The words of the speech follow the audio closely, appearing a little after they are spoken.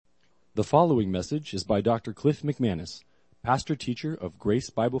The following message is by Dr. Cliff McManus, pastor-teacher of Grace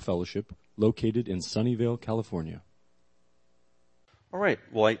Bible Fellowship, located in Sunnyvale, California. All right.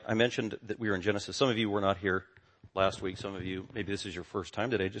 Well, I mentioned that we were in Genesis. Some of you were not here last week. Some of you, maybe this is your first time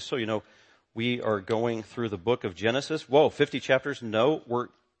today. Just so you know, we are going through the book of Genesis. Whoa, 50 chapters? No,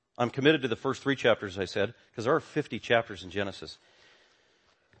 I'm committed to the first 3 chapters, I said, because there are 50 chapters in Genesis.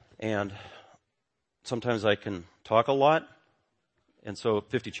 And sometimes I can talk a lot, and so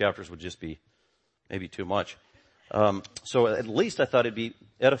 50 chapters would just be maybe too much. So at least I thought it'd be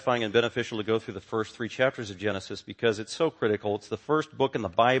edifying and beneficial to go through the first 3 chapters of Genesis because it's so critical. It's the first book in the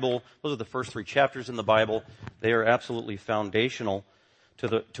Bible. Those are the first 3 chapters in the Bible. They are absolutely foundational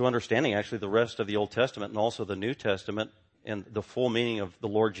to understanding actually the rest of the Old Testament and also the New Testament and the full meaning of the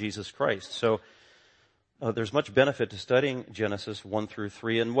Lord Jesus Christ. So there's much benefit to studying Genesis 1 through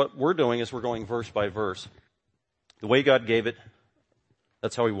 3. And what we're doing is we're going verse by verse. The way God gave it,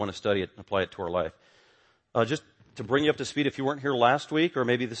 that's how we want to study it and apply it to our life. Just to bring you up to speed, if you weren't here last week, or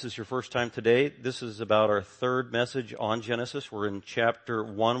maybe this is your first time today, this is about our 3rd message on Genesis. We're in chapter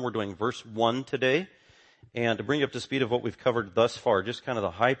 1. We're doing verse 1 today. And to bring you up to speed of what we've covered thus far, just kind of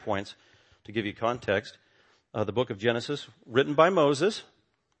the high points to give you context, the book of Genesis, written by Moses.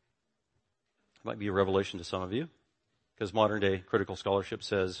 Might be a revelation to some of you, because modern day critical scholarship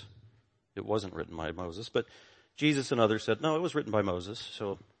says it wasn't written by Moses. But Jesus and others said, no, it was written by Moses.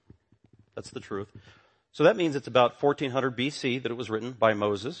 So that's the truth. So that means it's about 1400 BC that it was written by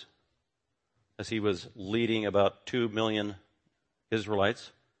Moses, as he was leading about 2 million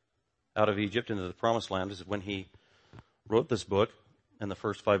Israelites out of Egypt into the Promised Land. This is when he wrote this book and the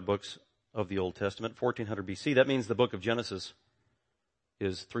first 5 books of the Old Testament, 1400 BC. That means the book of Genesis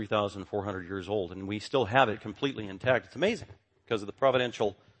is 3,400 years old, and we still have it completely intact. It's amazing because of the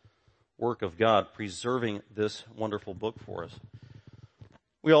providential work of God preserving this wonderful book for us.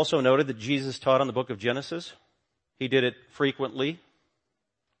 We also noted that Jesus taught on the book of Genesis. He did it frequently,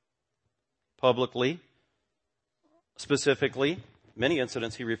 publicly, specifically. Many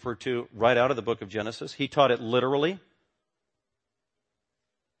incidents he referred to right out of the book of Genesis. He taught it literally.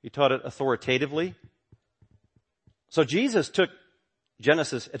 He taught it authoritatively. So Jesus took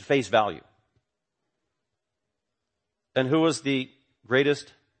Genesis at face value. And who was the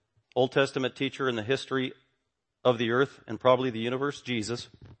greatest Old Testament teacher in the history of the earth and probably the universe? Jesus.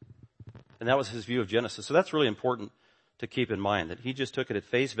 And that was his view of Genesis. So that's really important to keep in mind, that he just took it at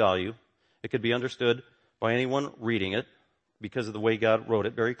face value. It could be understood by anyone reading it because of the way God wrote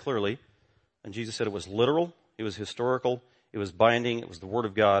it very clearly. And Jesus said it was literal, it was historical, it was binding, it was the Word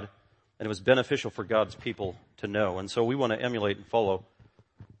of God, and it was beneficial for God's people to know. And so we want to emulate and follow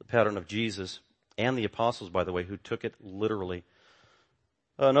the pattern of Jesus and the apostles, by the way, who took it literally.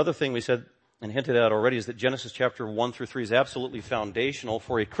 Another thing we said and hinted at already is that Genesis chapter 1 through 3 is absolutely foundational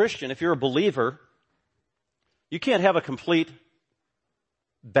for a Christian. If you're a believer, you can't have a complete,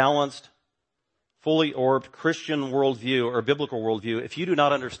 balanced, fully orbed Christian worldview or biblical worldview if you do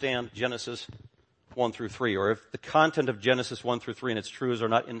not understand Genesis 1 through 3, or if the content of Genesis 1 through 3 and its truths are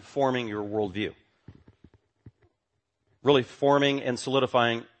not informing your worldview. Really forming and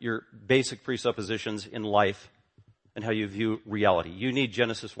solidifying your basic presuppositions in life and how you view reality. You need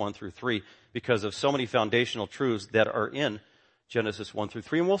Genesis 1 through 3 because of so many foundational truths that are in Genesis 1 through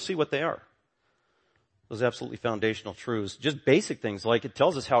 3, and we'll see what they are. Those absolutely foundational truths. Just basic things like it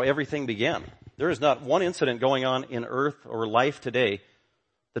tells us how everything began. There is not one incident going on in earth or life today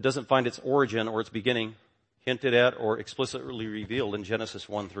that doesn't find its origin or its beginning hinted at or explicitly revealed in Genesis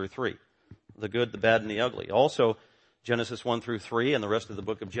 1 through 3. The good, the bad, and the ugly. Also, Genesis 1 through 3 and the rest of the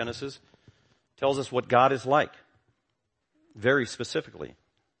book of Genesis tells us what God is like, very specifically.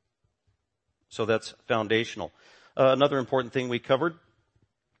 So that's foundational. Another important thing we covered,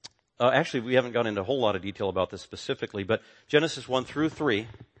 actually we haven't gone into a whole lot of detail about this specifically, but Genesis 1 through 3,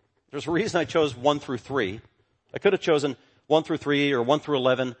 there's a reason I chose 1 through 3. I could have chosen 1 through 3 or 1 through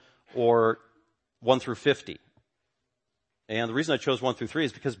 11 or 1 through 50. And the reason I chose 1 through 3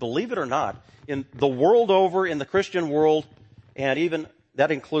 is because, believe it or not, in the world over, in the Christian world, and even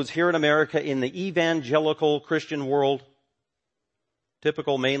that includes here in America, in the evangelical Christian world,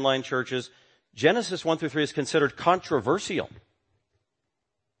 typical mainline churches, Genesis 1 through 3 is considered controversial.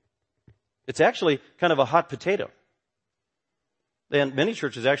 It's actually kind of a hot potato. And many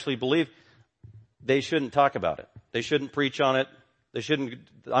churches actually believe they shouldn't talk about it. They shouldn't preach on it.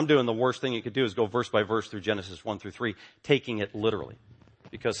 I'm doing the worst thing you could do is go verse by verse through Genesis 1 through 3, taking it literally.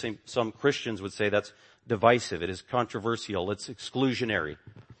 Because some Christians would say that's divisive. It is controversial. It's exclusionary.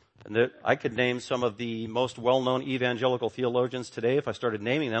 And I could name some of the most well-known evangelical theologians today. If I started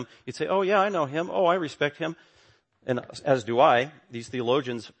naming them, you'd say, oh yeah, I know him. Oh, I respect him. And as do I. These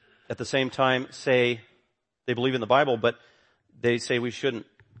theologians at the same time say they believe in the Bible, but they say we shouldn't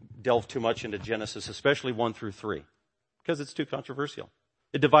delve too much into Genesis, especially 1 through 3, because it's too controversial.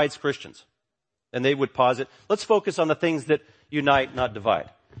 It divides Christians. And they would posit, let's focus on the things that unite, not divide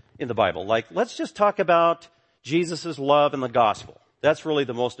in the Bible. Like, let's just talk about Jesus' love and the gospel. That's really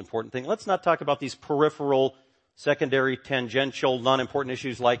the most important thing. Let's not talk about these peripheral, secondary, tangential, non-important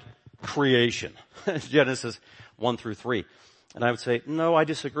issues like creation. Genesis 1 through 3. And I would say, no, I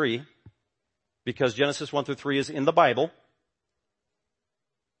disagree. Because Genesis 1 through 3 is in the Bible.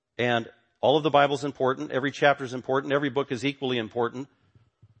 And all of the Bible is important. Every chapter is important. Every book is equally important.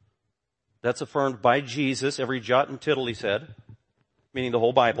 That's affirmed by Jesus. Every jot and tittle, he said. Meaning the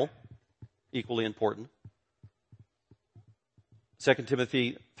whole Bible. Equally important. 2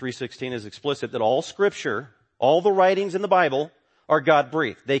 Timothy 3:16 is explicit that all Scripture, all the writings in the Bible are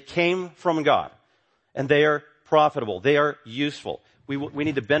God-breathed. They came from God. And they are profitable. They are useful. We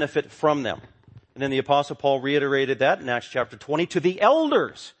need to benefit from them. And then the Apostle Paul reiterated that in Acts chapter 20 to the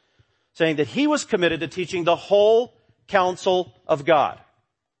elders, saying that he was committed to teaching the whole counsel of God.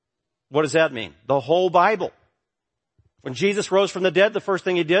 What does that mean? The whole Bible. When Jesus rose from the dead, the first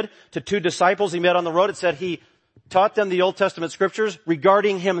thing he did to 2 disciples he met on the road, it said he taught them the Old Testament scriptures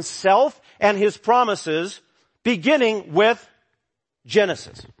regarding himself and his promises, beginning with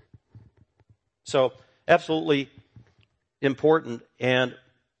Genesis. So, absolutely important. And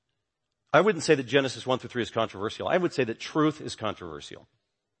I wouldn't say that Genesis 1 through 3 is controversial. I would say that truth is controversial.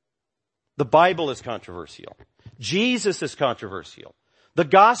 The Bible is controversial. Jesus is controversial. The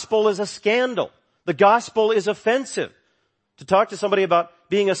gospel is a scandal. The gospel is offensive. To talk to somebody about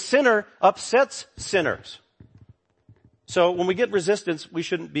being a sinner upsets sinners. So when we get resistance, we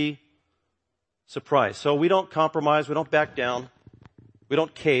shouldn't be surprised. So we don't compromise. We don't back down. We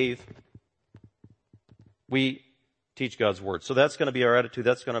don't cave. We teach God's word. So that's going to be our attitude.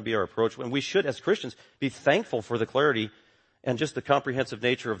 That's going to be our approach. And we should, as Christians, be thankful for the clarity and just the comprehensive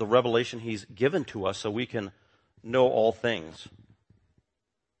nature of the revelation he's given to us so we can know all things.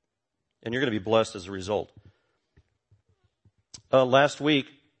 And you're going to be blessed as a result. Last week,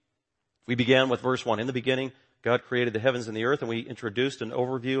 we began with verse 1. In the beginning, God created the heavens and the earth, and we introduced an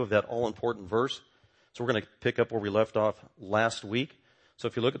overview of that all-important verse. So we're going to pick up where we left off last week. So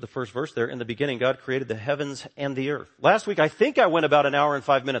if you look at the first verse there, in the beginning, God created the heavens and the earth. Last week, I think I went about an hour and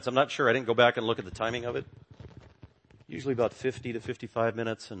 5 minutes. I'm not sure. I didn't go back and look at the timing of it. Usually about 50 to 55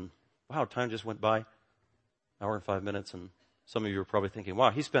 minutes, and wow, time just went by. Hour and 5 minutes, and some of you are probably thinking,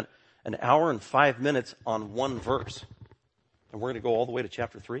 wow, he spent an hour and 5 minutes on one verse. And we're going to go all the way to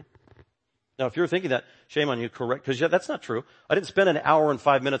chapter 3. Now, if you're thinking that, shame on you, correct, because that's not true. I didn't spend an hour and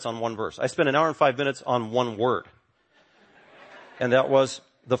 5 minutes on one verse. I spent an hour and 5 minutes on one word. And that was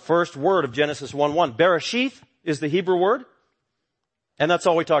the first word of Genesis 1:1. Bereshith is the Hebrew word. And that's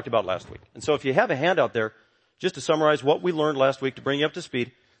all we talked about last week. And so if you have a handout there, just to summarize what we learned last week to bring you up to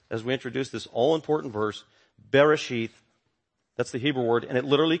speed as we introduce this all-important verse, Bereshith, that's the Hebrew word, and it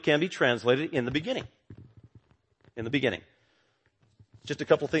literally can be translated in the beginning. In the beginning. Just a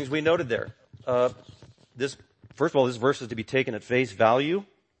couple things we noted there. First of all, this verse is to be taken at face value.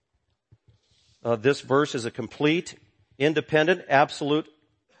 This verse is a complete, independent, absolute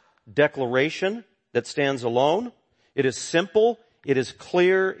declaration that stands alone. It is simple. It is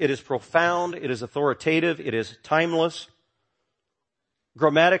clear. It is profound. It is authoritative. It is timeless.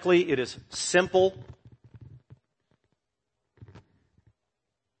 Grammatically, it is simple.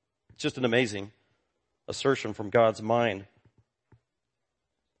 It's just an amazing assertion from God's mind.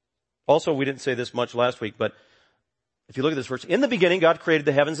 Also, we didn't say this much last week, but if you look at this verse, in the beginning, God created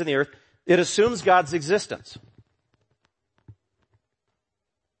the heavens and the earth. It assumes God's existence,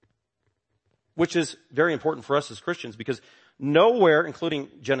 which is very important for us as Christians because nowhere, including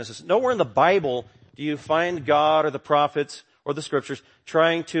Genesis, nowhere in the Bible do you find God or the prophets or the scriptures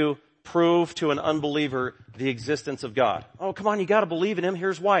trying to prove to an unbeliever the existence of God. Oh, come on, you got to believe in him.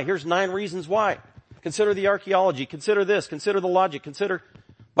 Here's why. Here's 9 reasons why. Consider the archaeology. Consider this. Consider the logic. Consider...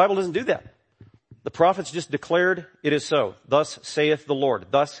 Bible doesn't do that. The prophets just declared, it is so. Thus saith the Lord.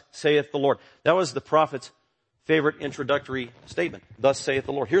 Thus saith the Lord. That was the prophet's favorite introductory statement. Thus saith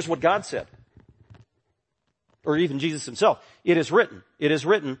the Lord. Here's what God said. Or even Jesus himself. It is written. It is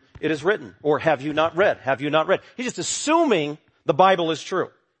written. It is written. Or have you not read? Have you not read? He's just assuming the Bible is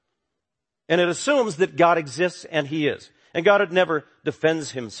true. And it assumes that God exists and he is. And God never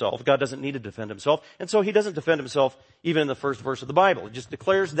defends himself. God doesn't need to defend himself. And so he doesn't defend himself even in the first verse of the Bible. It just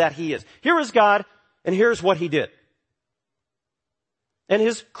declares that he is. Here is God, and here's what he did. And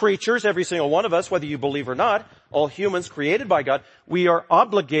his creatures, every single one of us, whether you believe or not, all humans created by God, we are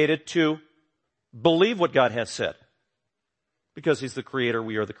obligated to believe what God has said. Because he's the creator,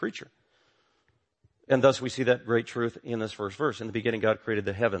 we are the creature. And thus we see that great truth in this first verse. In the beginning, God created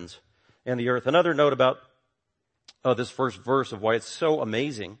the heavens and the earth. Another note about this first verse of why it's so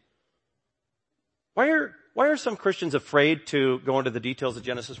amazing. Why are some Christians afraid to go into the details of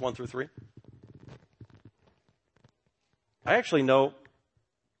Genesis 1 through 3? I actually know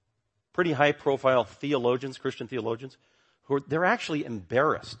pretty high-profile theologians, Christian theologians, they're actually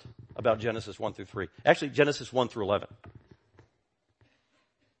embarrassed about Genesis 1 through 3. Actually, Genesis 1 through 11.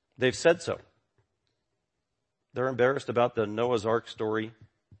 They've said so. They're embarrassed about the Noah's Ark story.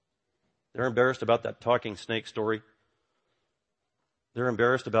 They're embarrassed about that talking snake story. They're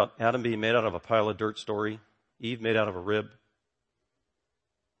embarrassed about Adam being made out of a pile of dirt story, Eve made out of a rib,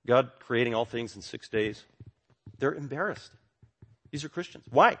 God creating all things in 6 days. They're embarrassed. These are Christians.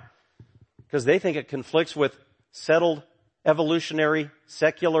 Why? Because they think it conflicts with settled, evolutionary,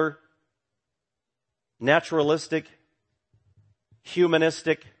 secular, naturalistic,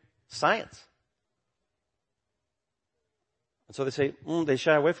 humanistic science. And so they say, they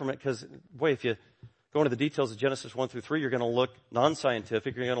shy away from it because, boy, if you go into the details of Genesis 1 through 3, you're going to look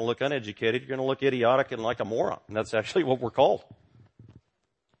non-scientific, you're going to look uneducated, you're going to look idiotic and like a moron. And that's actually what we're called.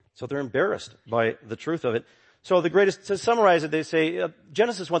 So they're embarrassed by the truth of it. So to summarize it, they say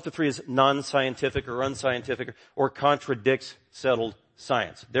Genesis 1 through 3 is non-scientific or unscientific or contradicts settled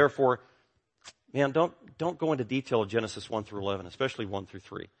science. Therefore, man, don't go into detail of Genesis 1 through 11, especially 1 through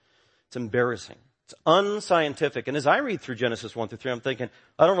 3. It's embarrassing. It's unscientific. And as I read through Genesis 1 through 3, I'm thinking,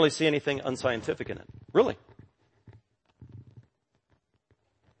 I don't really see anything unscientific in it. Really.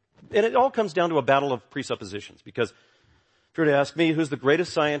 And it all comes down to a battle of presuppositions. Because if you were to ask me who is the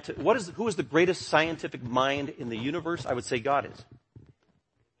greatest scientific mind in the universe, I would say God is.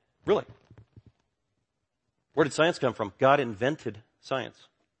 Really. Where did science come from? God invented science.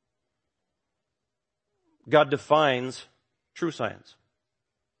 God defines true science.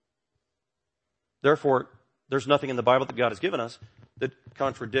 Therefore, there's nothing in the Bible that God has given us that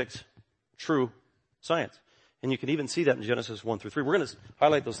contradicts true science. And you can even see that in Genesis 1 through 3. We're going to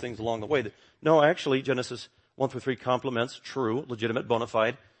highlight those things along the way. No, actually, Genesis 1 through 3 complements true, legitimate, bona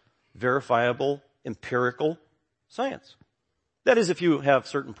fide, verifiable, empirical science. That is, if you have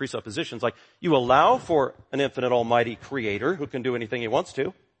certain presuppositions, like you allow for an infinite almighty creator who can do anything he wants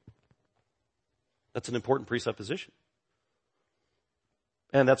to. That's an important presupposition.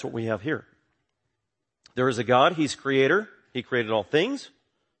 And that's what we have here. There is a God, He's creator, He created all things,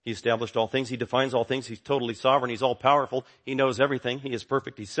 He established all things, He defines all things, He's totally sovereign, He's all powerful, He knows everything, He is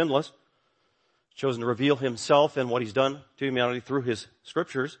perfect, He's sinless. He's chosen to reveal Himself and what He's done to humanity through His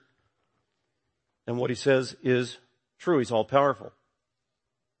scriptures. And what He says is true, He's all powerful.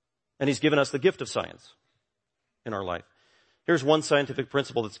 And He's given us the gift of science in our life. Here's one scientific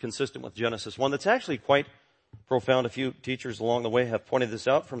principle that's consistent with Genesis 1 that's actually quite profound. A few teachers along the way have pointed this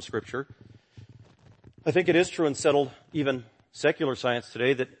out from Scripture. I think it is true and settled, even secular science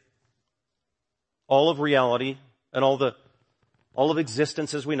today, that all of reality and all of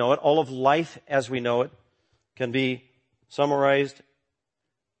existence as we know it, all of life as we know it, can be summarized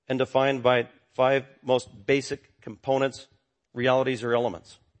and defined by 5 most basic components, realities, or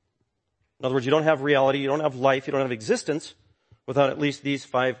elements. In other words, you don't have reality, you don't have life, you don't have existence without at least these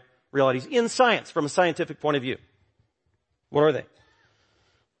 5 realities in science, from a scientific point of view. What are they?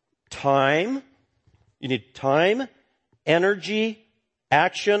 Time. You need time, energy,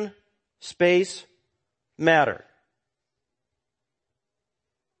 action, space, matter.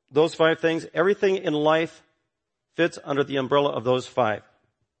 Those 5 things, everything in life fits under the umbrella of those 5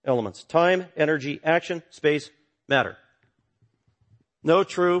 elements. Time, energy, action, space, matter. No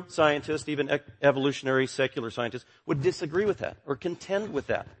true scientist, even evolutionary secular scientist, would disagree with that or contend with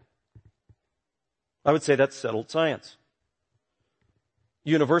that. I would say that's settled science.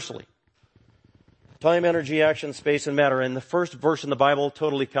 Universally. Time, energy, action, space, and matter. And the first verse in the Bible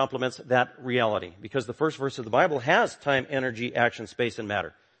totally complements that reality. Because the first verse of the Bible has time, energy, action, space, and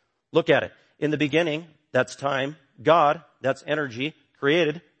matter. Look at it. In the beginning, that's time. God, that's energy.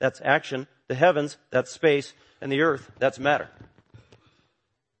 Created, that's action. The heavens, that's space. And the earth, that's matter.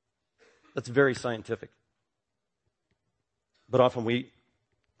 That's very scientific. But often we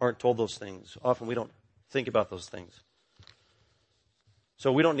aren't told those things. Often we don't think about those things.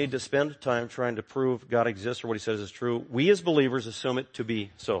 So we don't need to spend time trying to prove God exists or what He says is true. We as believers assume it to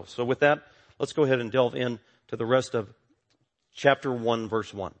be so. So with that, let's go ahead and delve into the rest of chapter 1,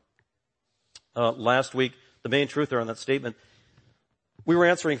 verse 1. Last week, the main truth there on that statement, we were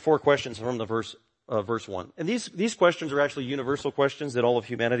answering 4 questions from the verse 1. And these questions are actually universal questions that all of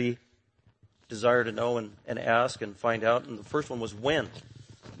humanity desire to know and ask and find out. And the first one was when.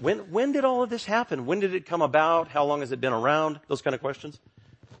 When did all of this happen? When did it come about? How long has it been around? Those kind of questions.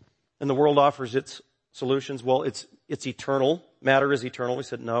 And the world offers its solutions. Well, it's eternal. Matter is eternal. We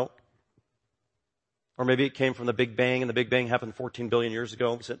said no. Or maybe it came from the Big Bang, and the Big Bang happened 14 billion years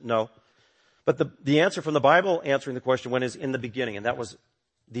ago. We said no. But the answer from the Bible answering the question when is in the beginning, and that was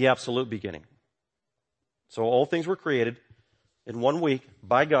the absolute beginning. So all things were created in 1 week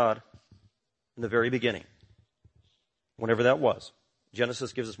by God in the very beginning. Whenever that was.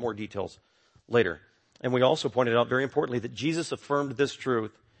 Genesis gives us more details later. And we also pointed out very importantly that Jesus affirmed this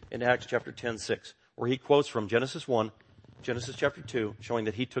truth in Acts chapter 10:6, where he quotes from Genesis 1, Genesis chapter 2, showing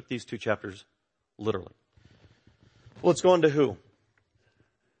that he took these two chapters literally. Well, let's go on to who.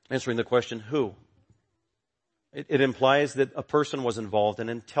 Answering the question, who? It implies that a person was involved, and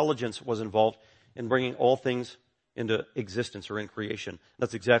intelligence was involved in bringing all things into existence or in creation.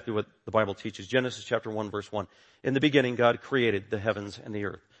 That's exactly what the Bible teaches. Genesis chapter 1, verse 1. In the beginning, God created the heavens and the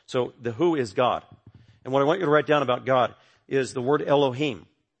earth. So the who is God. And what I want you to write down about God is the word Elohim.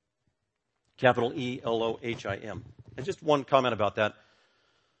 Capital E-L-O-H-I-M. And just one comment about that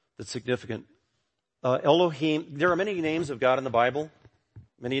that's significant. Elohim, there are many names of God in the Bible.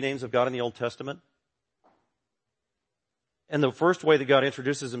 Many names of God in the Old Testament. And the first way that God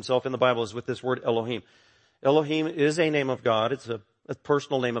introduces himself in the Bible is with this word Elohim. Elohim is a name of God. It's a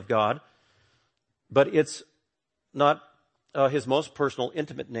personal name of God. But it's not his most personal,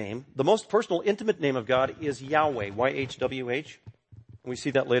 intimate name. The most personal, intimate name of God is Yahweh, Y-H-W-H. And we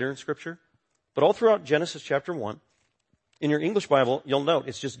see that later in Scripture. But all throughout Genesis chapter 1, in your English Bible, you'll note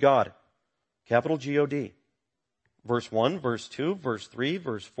it's just God. Capital G-O-D. Verse 1, verse 2, verse 3,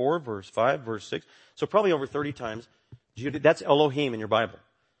 verse 4, verse 5, verse 6. So probably over 30 times. That's Elohim in your Bible.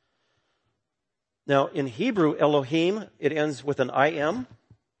 Now, in Hebrew, Elohim, it ends with an I-M.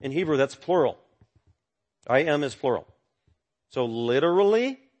 In Hebrew, that's plural. I-M is plural. So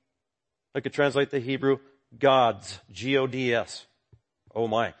literally, I could translate the Hebrew, gods, G-O-D-S. Oh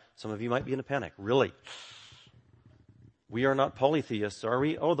my, some of you might be in a panic. Really? We are not polytheists, are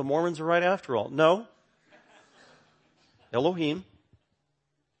we? Oh, the Mormons are right after all. No. Elohim.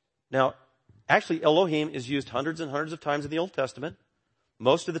 Now, actually, Elohim is used hundreds and hundreds of times in the Old Testament.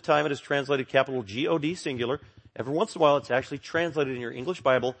 Most of the time it is translated capital G-O-D singular. Every once in a while it's actually translated in your English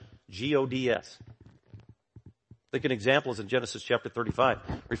Bible G-O-D-S. I think an example is in Genesis chapter 35,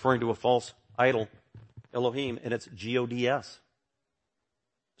 referring to a false idol, Elohim, and it's G-O-D-S.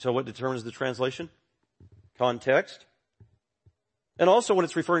 So what determines the translation? Context. And also when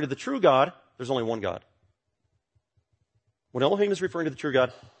it's referring to the true God, there's only one God. When Elohim is referring to the true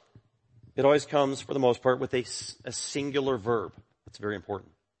God, it always comes, for the most part, with a singular verb. That's very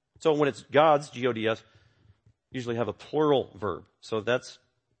important. So when it's gods, G-O-D-S, usually have a plural verb. So that's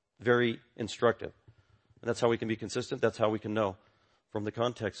very instructive. And that's how we can be consistent. That's how we can know from the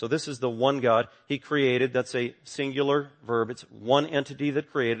context. So this is the one God he created. That's a singular verb. It's one entity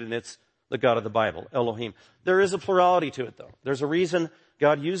that created, and it's the God of the Bible, Elohim. There is a plurality to it, though. There's a reason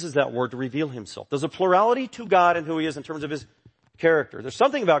God uses that word to reveal himself. There's a plurality to God and who he is in terms of his character. There's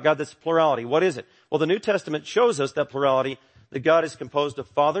something about God that's plurality. What is it? Well, the New Testament shows us that plurality, that God is composed of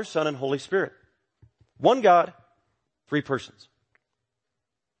Father, Son, and Holy Spirit. One God, three persons.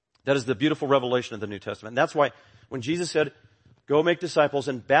 That is the beautiful revelation of the New Testament. And that's why when Jesus said, go make disciples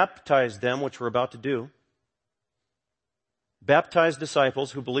and baptize them, which we're about to do, baptize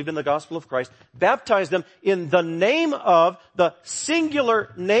disciples who believed in the gospel of Christ, baptize them in the name of, the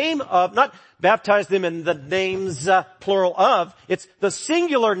singular name of, not baptize them in the names, plural of, it's the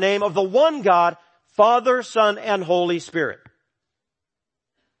singular name of the one God, Father, Son, and Holy Spirit.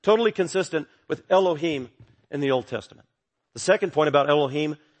 Totally consistent with Elohim in the Old Testament. The second point about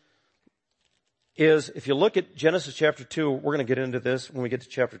Elohim is, if you look at Genesis chapter 2, we're going to get into this when we get to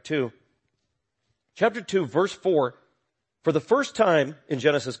chapter 2. Chapter 2, verse 4, for the first time in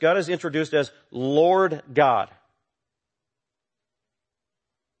Genesis, God is introduced as Lord God.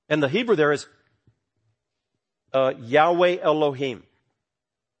 And the Hebrew there is Yahweh Elohim.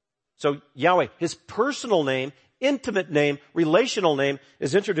 So Yahweh, his personal name, intimate name, relational name,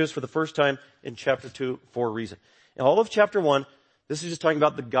 is introduced for the first time in chapter 2 for a reason. In all of chapter 1, this is just talking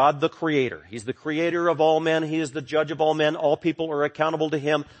about the God, the Creator. He's the Creator of all men. He is the judge of all men. All people are accountable to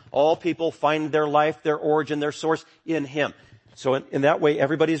him. All people find their life, their origin, their source in him. So in that way,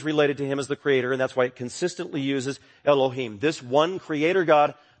 everybody is related to him as the Creator, and that's why it consistently uses Elohim, this one Creator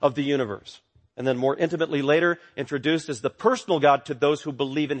God of the universe. And then more intimately later, introduced as the personal God to those who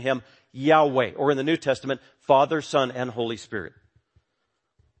believe in him, Yahweh, or in the New Testament, Father, Son, and Holy Spirit.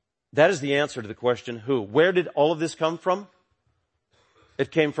 That is the answer to the question, who? Where did all of this come from? It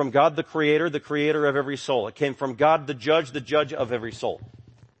came from God the Creator of every soul. It came from God the judge of every soul.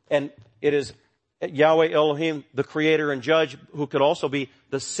 And it is Yahweh Elohim, the creator and judge, who could also be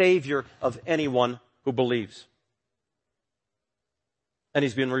the savior of anyone who believes. And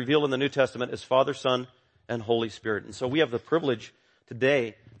he's been revealed in the New Testament as Father, Son, and Holy Spirit. And so we have the privilege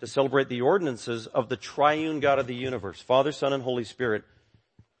today to celebrate the ordinances of the triune God of the universe, Father, Son, and Holy Spirit,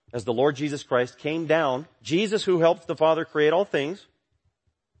 as the Lord Jesus Christ came down, Jesus who helped the Father create all things,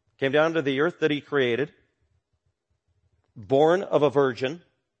 came down to the earth that he created, born of a virgin,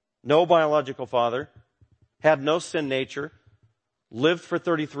 no biological father, had no sin nature, lived for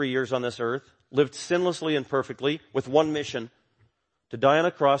 33 years on this earth, lived sinlessly and perfectly with one mission, to die on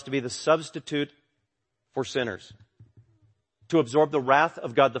a cross to be the substitute for sinners, to absorb the wrath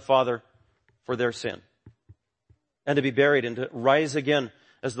of God the Father for their sin, and to be buried and to rise again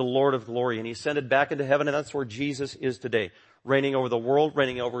as the Lord of glory. And he ascended back into heaven, and that's where Jesus is today, reigning over the world,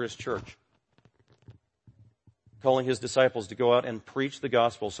 reigning over his church, calling his disciples to go out and preach the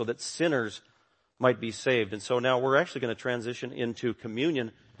gospel so that sinners might be saved. And so now we're actually going to transition into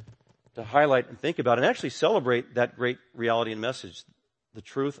communion to highlight and think about and actually celebrate that great reality and message, the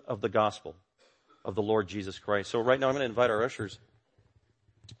truth of the gospel of the Lord Jesus Christ. So right now I'm going to invite our ushers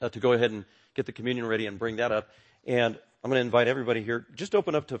to go ahead and get the communion ready and bring that up. And I'm going to invite everybody here, just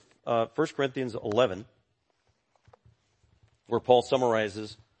open up to 1 Corinthians 11, where Paul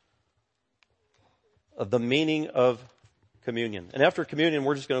summarizes the meaning of communion. And after communion,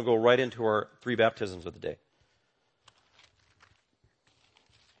 we're just going to go right into our 3 baptisms of the day.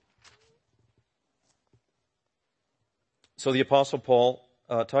 So the Apostle Paul,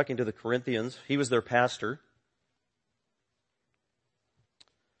 talking to the Corinthians, he was their pastor.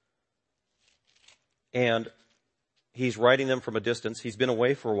 And he's writing them from a distance. He's been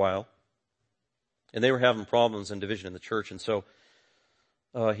away for a while. And they were having problems and division in the church. And so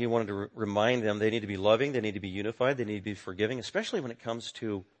he wanted to remind them they need to be loving, they need to be unified, they need to be forgiving, especially when it comes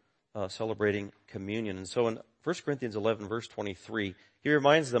to celebrating communion. And so in 1 Corinthians 11, verse 23, he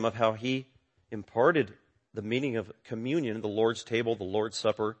reminds them of how he imparted the meaning of communion, the Lord's table, the Lord's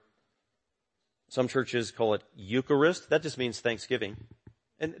Supper. Some churches call it Eucharist. That just means thanksgiving.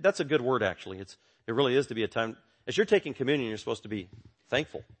 And that's a good word, actually. It really is to be a time. As you're taking communion, you're supposed to be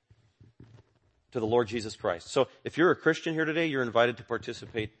thankful to the Lord Jesus Christ. So if you're a Christian here today, you're invited to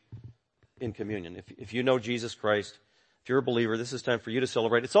participate in communion. If you know Jesus Christ, if you're a believer, this is time for you to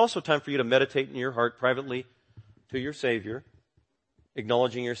celebrate. It's also time for you to meditate in your heart privately to your Savior,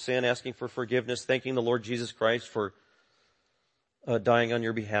 acknowledging your sin, asking for forgiveness, thanking the Lord Jesus Christ for dying on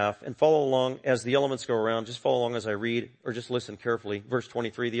your behalf, and follow along as the elements go around. Just follow along as I read, or just listen carefully. Verse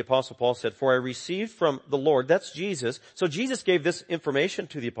 23, the Apostle Paul said, "For I received from the Lord," that's Jesus. So Jesus gave this information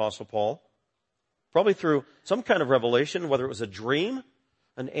to the Apostle Paul, probably through some kind of revelation, whether it was a dream,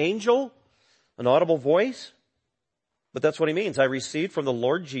 an angel, an audible voice. But that's what he means. I received from the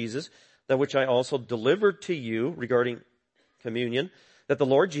Lord Jesus that which I also delivered to you regarding communion, that the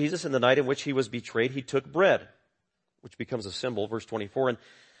Lord Jesus, in the night in which he was betrayed, he took bread, which becomes a symbol, verse 24. And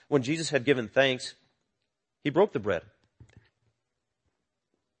when Jesus had given thanks, he broke the bread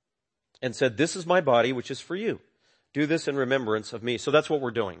and said, "This is my body, which is for you. Do this in remembrance of me." So that's what we're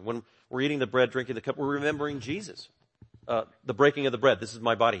doing. When we're eating the bread, drinking the cup, we're remembering Jesus. The breaking of the bread. This is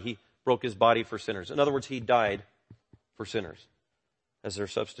my body. He broke his body for sinners. In other words, he died for sinners as their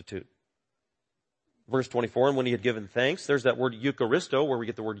substitute. Verse 24, and when he had given thanks, there's that word Eucharisto, where we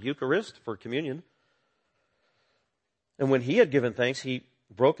get the word Eucharist for communion. And when he had given thanks, he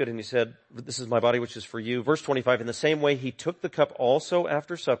broke it and he said, "This is my body, which is for you." Verse 25, in the same way, he took the cup also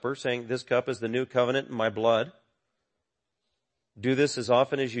after supper, saying, "This cup is the new covenant in my blood. Do this as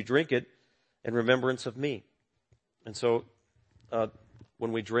often as you drink it in remembrance of me." And so,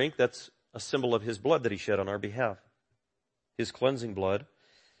 when we drink, that's a symbol of his blood that he shed on our behalf. His cleansing blood.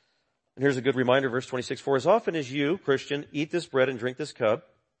 And here's a good reminder, verse 26, "For as often as you, Christian, eat this bread and drink this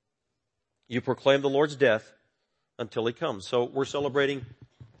cup, you proclaim the Lord's death until he comes." So we're celebrating,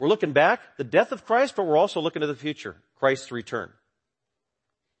 we're looking back, the death of Christ, but we're also looking to the future, Christ's return.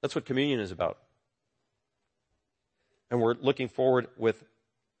 That's what communion is about. And we're looking forward with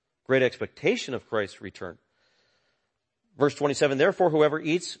great expectation of Christ's return. Verse 27, "Therefore whoever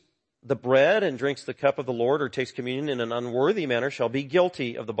eats the bread and drinks the cup of the Lord or takes communion in an unworthy manner shall be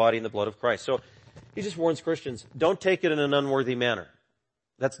guilty of the body and the blood of Christ." So he just warns Christians, don't take it in an unworthy manner.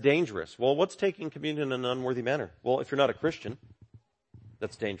 That's dangerous. Well, what's taking communion in an unworthy manner? Well, if you're not a Christian,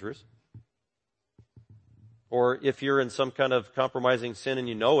 that's dangerous. Or if you're in some kind of compromising sin and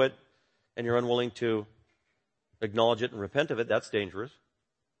you know it and you're unwilling to acknowledge it and repent of it, that's dangerous.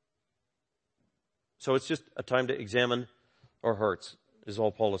 So it's just a time to examine our hearts, is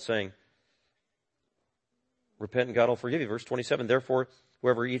all Paul is saying. Repent and God will forgive you. Verse 27, "Therefore,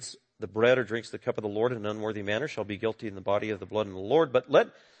 Whoever eats the bread or drinks the cup of the Lord in an unworthy manner shall be guilty in the body of the blood of the Lord. But let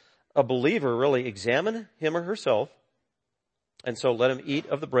a believer really examine him or herself, and so let him eat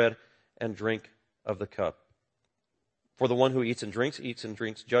of the bread and drink of the cup. For the one who eats and drinks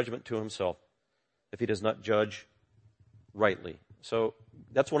judgment to himself, if he does not judge rightly. So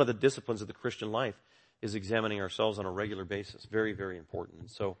that's one of the disciplines of the Christian life, is examining ourselves on a regular basis. Very, very important.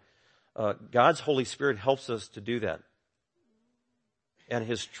 And so God's Holy Spirit helps us to do that. And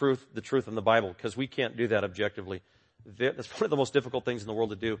His truth, the truth in the Bible, because we can't do that objectively. That's one of the most difficult things in the world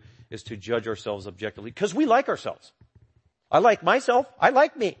to do, is to judge ourselves objectively, because we like ourselves. I like myself. I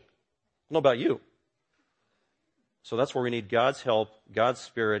like me. I don't know about you. So that's where we need God's help, God's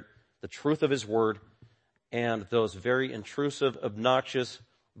Spirit, the truth of His Word, and those very intrusive, obnoxious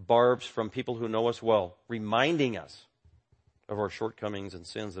barbs from people who know us well, reminding us of our shortcomings and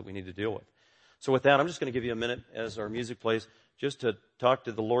sins that we need to deal with. So with that, I'm just going to give you a minute as our music plays, just to talk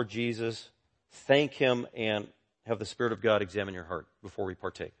to the Lord Jesus, thank Him, and have the Spirit of God examine your heart before we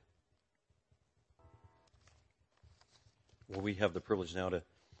partake. Well, we have the privilege now to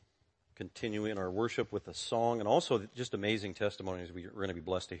continue in our worship with a song and also just amazing testimonies we're going to be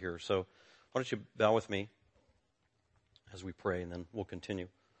blessed to hear. So why don't you bow with me as we pray, and then we'll continue.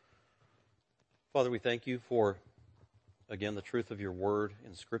 Father, we thank You for, again, the truth of Your Word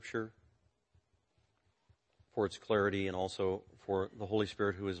in Scripture, for its clarity, and also for the Holy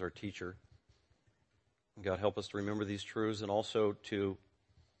Spirit who is our teacher. And God, help us to remember these truths and also to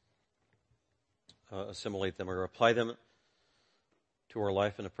assimilate them or apply them to our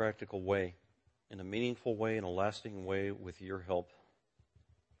life in a practical way, in a meaningful way, in a lasting way with Your help.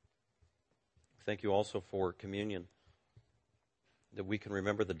 Thank You also for communion, that we can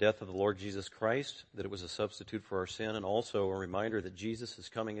remember the death of the Lord Jesus Christ, that it was a substitute for our sin, and also a reminder that Jesus is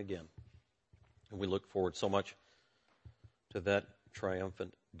coming again. And we look forward so much to that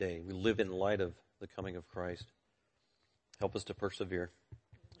triumphant day. We live in light of the coming of Christ. Help us to persevere.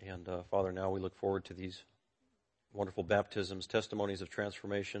 And Father, now we look forward to these wonderful baptisms, testimonies of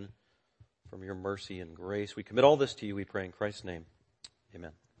transformation from Your mercy and grace. We commit all this to You, we pray in Christ's name.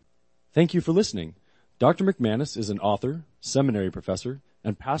 Amen. Thank you for listening. Dr. McManus is an author, seminary professor,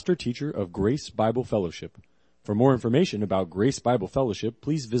 and pastor-teacher of Grace Bible Fellowship. For more information about Grace Bible Fellowship,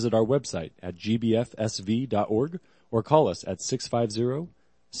 please visit our website at gbfsv.org or call us at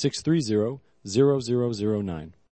 650-630-0009.